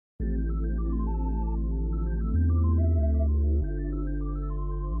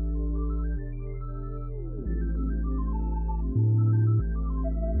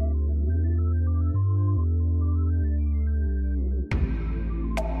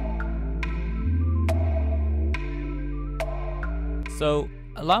So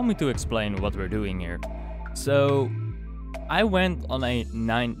allow me to explain what we're doing here. So I went on a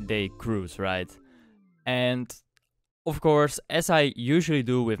 9-day cruise, right? And of course, as I usually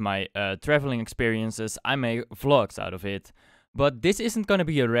do with my traveling experiences, I make vlogs out of it. But this isn't gonna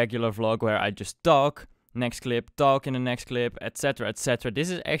be a regular vlog where I just talk, next clip, talk in the next clip, etc, etc. This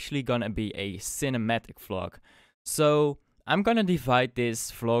is actually gonna be a cinematic vlog. So I'm gonna divide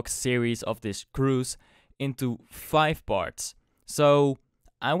this vlog series of this cruise into 5 parts. So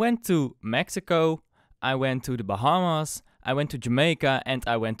I went to Mexico, I went to the Bahamas, I went to Jamaica, and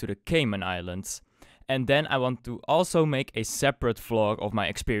I went to the Cayman Islands. And then I want to also make a separate vlog of my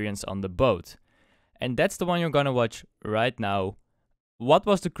experience on the boat. And that's the one you're gonna watch right now. What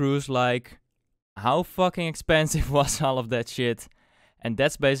was the cruise like? How fucking expensive was all of that shit? And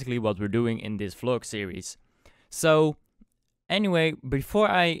that's basically what we're doing in this vlog series. So anyway, before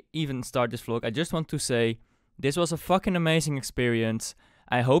I even start this vlog, I just want to say this was a fucking amazing experience.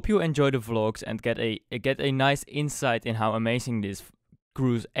 I hope you enjoy the vlogs and get a nice insight in how amazing this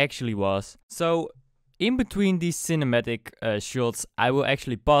cruise actually was. So in between these cinematic shots, I will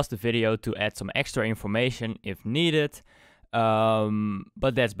actually pause the video to add some extra information if needed.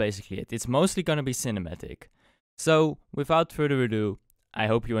 But that's basically it. It's mostly gonna be cinematic. So without further ado, I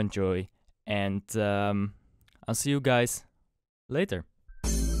hope you enjoy, and I'll see you guys later.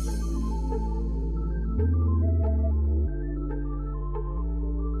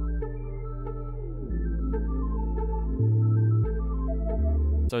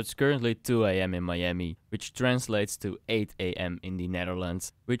 So it's currently 2 AM in Miami, which translates to 8 AM in the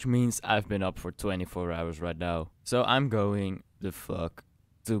Netherlands, which means I've been up for 24 hours right now. So I'm going the fuck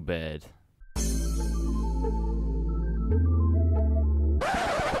to bed.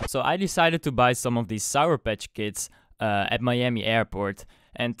 So I decided to buy some of these Sour Patch Kids at Miami Airport.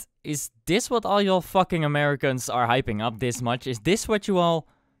 And is this what all y'all fucking Americans are hyping up this much? Is this what you all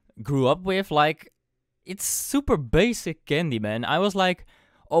grew up with? Like, it's super basic candy, man. I was like,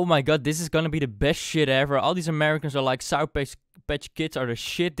 oh my god, this is gonna be the best shit ever. All these Americans are like, Sour Patch Kids are the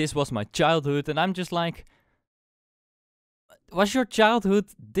shit. This was my childhood. And I'm just like, was your childhood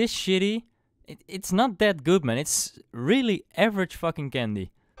this shitty? It's not that good, man. It's really average fucking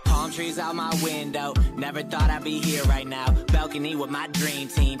candy. Palm trees out my window, never thought I'd be here right now. Balcony with my dream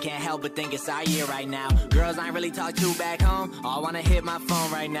team, can't help but think it's our year right now. Girls I ain't really talk to back home, all wanna hit my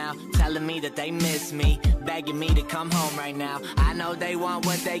phone right now. Telling me that they miss me, begging me to come home right now. I know they want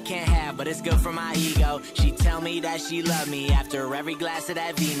what they can't have, but it's good for my ego. She tell me that she love me after every glass of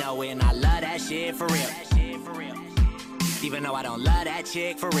that vino, and I love that shit for real. Even though I don't love that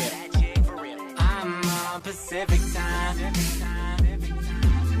chick for real. I'm on Pacific time.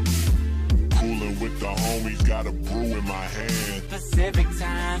 Coolin' with the homies, got a brew in my hand. Pacific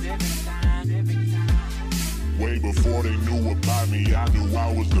time. Way before they knew about me, I knew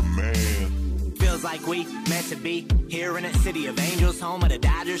I was the man. Feels like we meant to be here in that city of angels, home of the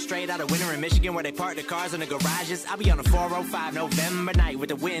Dodgers, straight out of winter in Michigan, where they park the cars in the garages. I'll be on a 405 November night with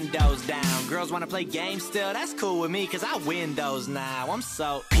the windows down. Girls wanna play games still, that's cool with me, cause I win those now. I'm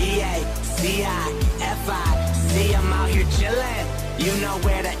so Pacific. I'm out here chillin'. You know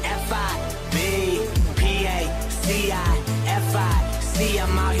where the F-I-B. Pacific.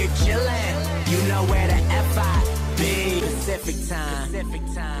 I'm out here chillin'. You know where the F-I-B. Pacific time. Pacific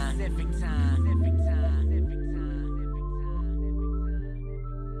time. Pacific time.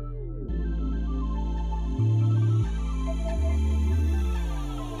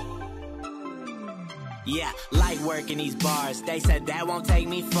 Yeah, light work in these bars. They said that won't take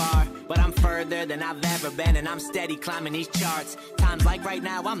me far, but I'm further than I've ever been, and I'm steady climbing these charts. Times like right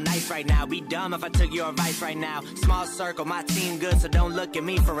now, I'm nice right now. Be dumb if I took your advice right now. Small circle, my team good, so don't look at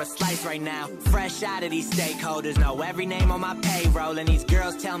me for a slice right now. Fresh out of these stakeholders, know every name on my payroll, and these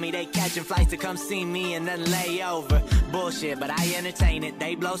girls tell me they catching flights to come see me and then lay over. Bullshit, but I entertain it.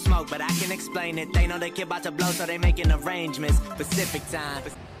 They blow smoke, but I can explain it. They know they kid about to blow, so they making arrangements. Pacific time.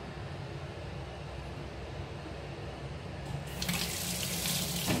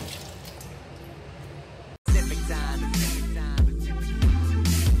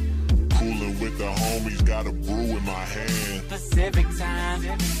 Coolin' with the homies, got a brew in my hand. Pacific time.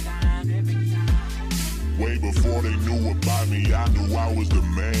 Way before they knew about me, I knew I was the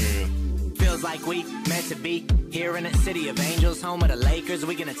man. Feels like we meant to be here in a city of angels, home of the Lakers.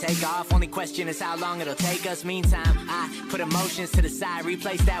 We're gonna take off, only question is how long it'll take us. Meantime, I put emotions to the side,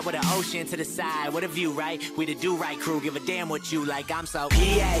 replace that with an ocean to the side. What a view, right? We the do-right crew, give a damn what you like. I'm so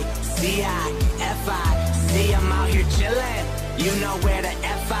Pacific. I'm out here chillin'. You know where the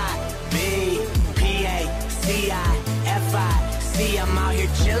F-I-B. Pacific. I'm out here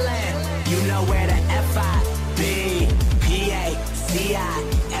chillin'. You know where the F-I-B. Pacific.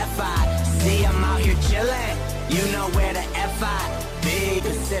 C-I-F-I-C, I'm out here chillin'. You know where the F-I-B,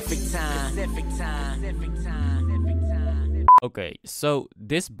 Pacific time. Okay, so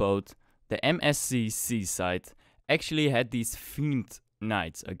this boat, the MSC Seaside, actually had these themed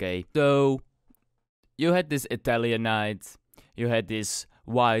nights, okay? So, you had this Italian night, you had this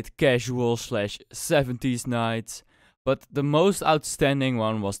white casual / 70s night, but the most outstanding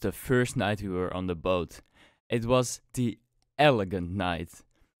one was the first night we were on the boat. It was the elegant night.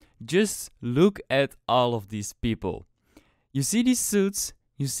 Just look at all of these people. You see these suits,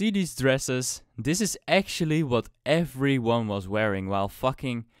 you see these dresses. This is actually what everyone was wearing while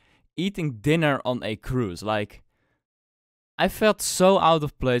fucking eating dinner on a cruise. Like, I felt so out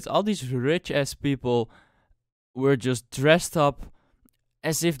of place. All these rich ass people were just dressed up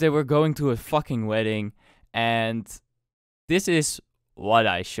as if they were going to a fucking wedding, and this is what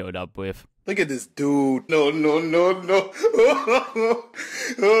I showed up with. Look at this dude. No.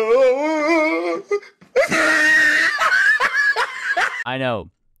 I know.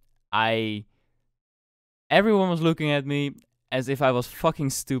 Everyone was looking at me as if I was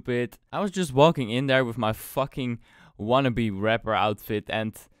fucking stupid. I was just walking in there with my fucking wannabe rapper outfit,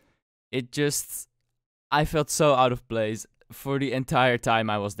 and I felt so out of place for the entire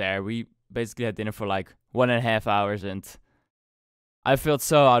time I was there. We basically had dinner for like 1.5 hours, and I felt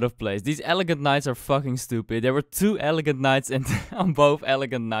so out of place. These elegant nights are fucking stupid. There were 2 elegant nights, and on both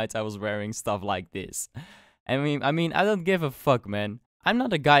elegant nights I was wearing stuff like this. I mean, I don't give a fuck, man. I'm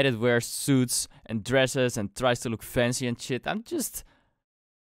not a guy that wears suits and dresses and tries to look fancy and shit. I'm just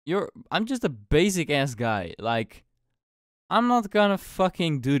a basic ass guy. Like, I'm not gonna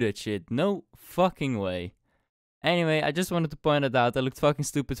fucking do that shit. No fucking way. Anyway, I just wanted to point it out. I looked fucking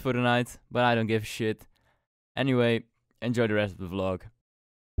stupid for the night, but I don't give a shit. Anyway, enjoy the rest of the vlog.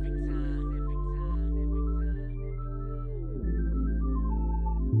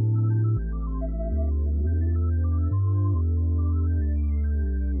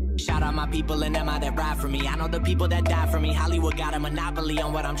 Shout out my people and them out that ride for me. I know the people that die for me. Hollywood got a monopoly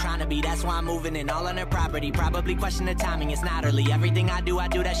on what I'm trying to be. That's why I'm moving in all on their property. Probably question the timing, it's not early. Everything I do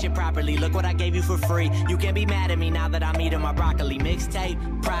that shit properly. Look what I gave you for free. You can't be mad at me now that I'm eating my broccoli.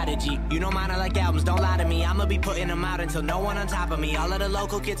 Mixtape, Prodigy. You know mine are like albums, don't lie to me. I'ma be putting them out until no one on top of me. All of the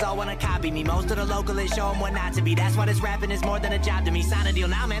local kids all wanna copy me. Most of the localists show them what not to be. That's why this rapping is more than a job to me. Sign a deal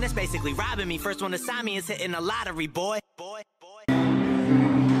now, man, it's basically robbing me. First one to sign me is hitting the lottery, boy.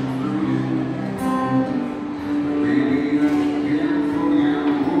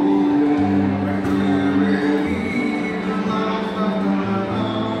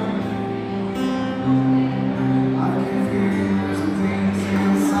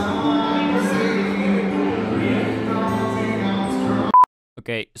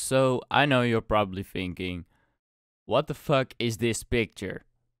 Okay, so I know you're probably thinking, what the fuck is this picture?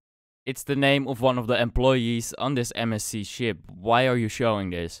 It's the name of one of the employees on this MSC ship. Why are you showing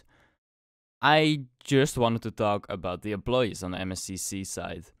this? I just wanted to talk about the employees on the MSC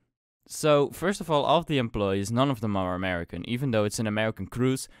Seaside. So, first of all of the employees, none of them are American. Even though it's an American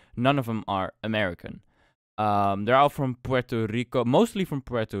cruise, none of them are American. They're all from Puerto Rico, mostly from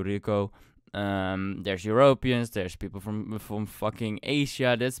Puerto Rico. There's Europeans, there's people from fucking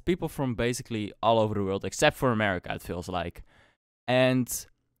Asia, there's people from basically all over the world, except for America, it feels like. And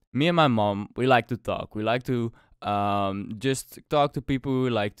me and my mom, we like to talk. We like to just talk to people. We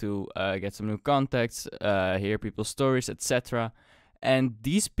like to get some new contacts, hear people's stories, etc. And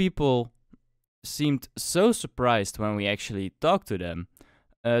these people seemed so surprised when we actually talked to them.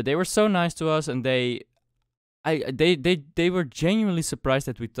 They were so nice to us, and they were genuinely surprised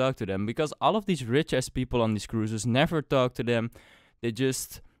that we talked to them, because all of these rich ass people on these cruises never talk to them. They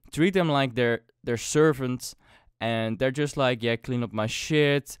just treat them like they're servants, and they're just like, yeah, clean up my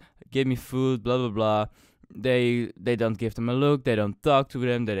shit, give me food, blah blah blah. They don't give them a look, they don't talk to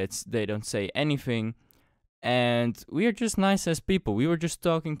them, they don't say anything, and we are just nice as people. We were just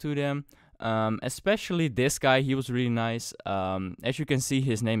talking to them, especially this guy. He was really nice. As you can see,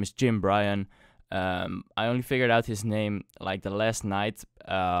 his name is Jim Bryan. I only figured out his name like the last night,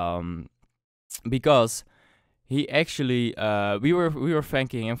 because he actually we were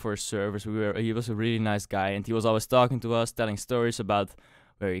thanking him for his service. He was a really nice guy, and he was always talking to us, telling stories about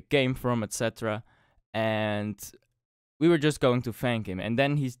where he came from, etc. And we were just going to thank him. And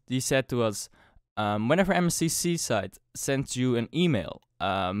then he said to us, whenever MSC Seaside sends you an email,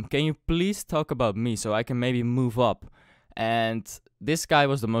 can you please talk about me so I can maybe move up? And this guy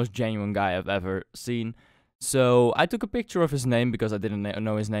was the most genuine guy I've ever seen. So I took a picture of his name because I didn't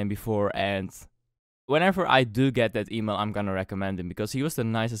know his name before, and whenever I do get that email, I'm gonna recommend him because he was the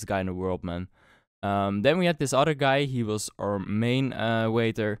nicest guy in the world, man. Then we had this other guy. He was our main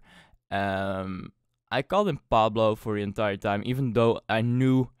waiter. I called him Pablo for the entire time, even though I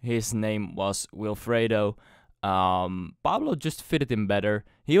knew his name was Wilfredo. Pablo just fitted him better.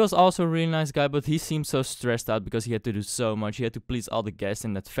 He was also a really nice guy, but he seemed so stressed out because he had to do so much. He had to please all the guests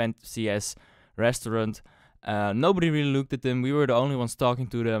in that fancy-ass restaurant. Nobody really looked at him. We were the only ones talking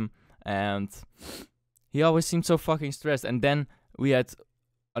to them, and he always seemed so fucking stressed. And then we had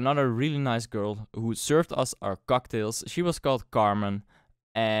another really nice girl who served us our cocktails. She was called Carmen,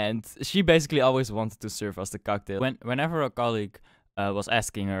 and she basically always wanted to serve us the cocktail. Whenever a colleague was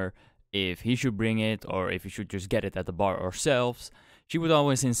asking her if he should bring it or if he should just get it at the bar ourselves, she would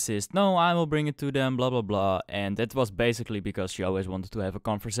always insist, no, I will bring it to them, blah blah blah. And that was basically because she always wanted to have a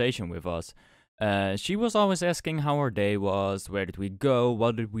conversation with us. She was always asking how our day was, where did we go,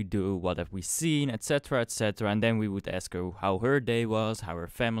 what did we do, what have we seen, etc, etc. And then we would ask her how her day was, how her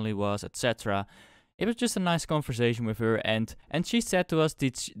family was, etc. It was just a nice conversation with her, and she said to us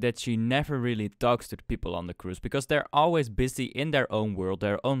that she never really talks to the people on the cruise because they're always busy in their own world,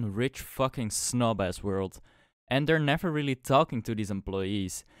 their own rich fucking snob-ass world, and they're never really talking to these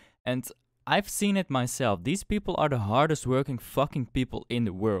employees. And I've seen it myself. These people are the hardest working fucking people in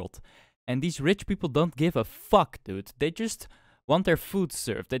the world. And these rich people don't give a fuck, dude. They just want their food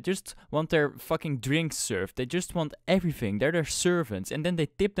served. They just want their fucking drinks served. They just want everything. They're their servants. And then they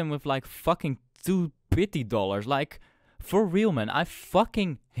tip them with like fucking $2 Like, for real, man. I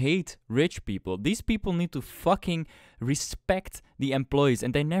fucking hate rich people. These people need to fucking respect the employees.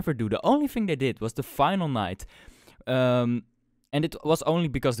 And they never do. The only thing they did was the final night. And it was only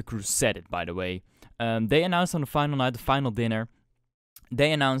because the crew said it, by the way. They announced on the final night, the final dinner.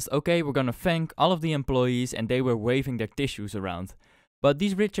 They announced, okay, we're gonna thank all of the employees, and they were waving their tissues around. But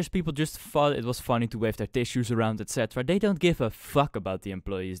these richest people just thought it was funny to wave their tissues around, etc. They don't give a fuck about the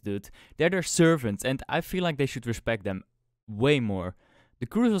employees, dude. They're their servants, and I feel like they should respect them way more. The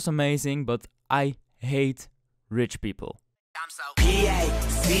cruise was amazing, but I hate rich people. I'm so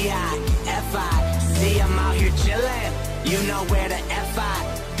P-A-C-I-F-I-C, I'm out here chillin'. You know where the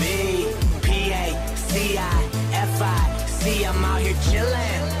F-I-B. P-A-C-I-F-I-C, I'm out here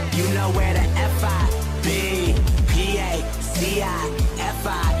chillin'. You know where the F-I-B. P-A-C-I-F-I-C,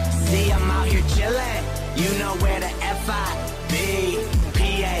 I'm out here chillin'. You know where the F-I-B.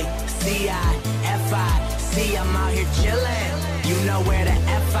 P-A-C-I-F-I-C, I'm out here chillin'. You know where the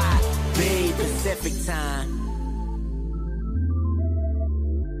F-I-B. Pacific time.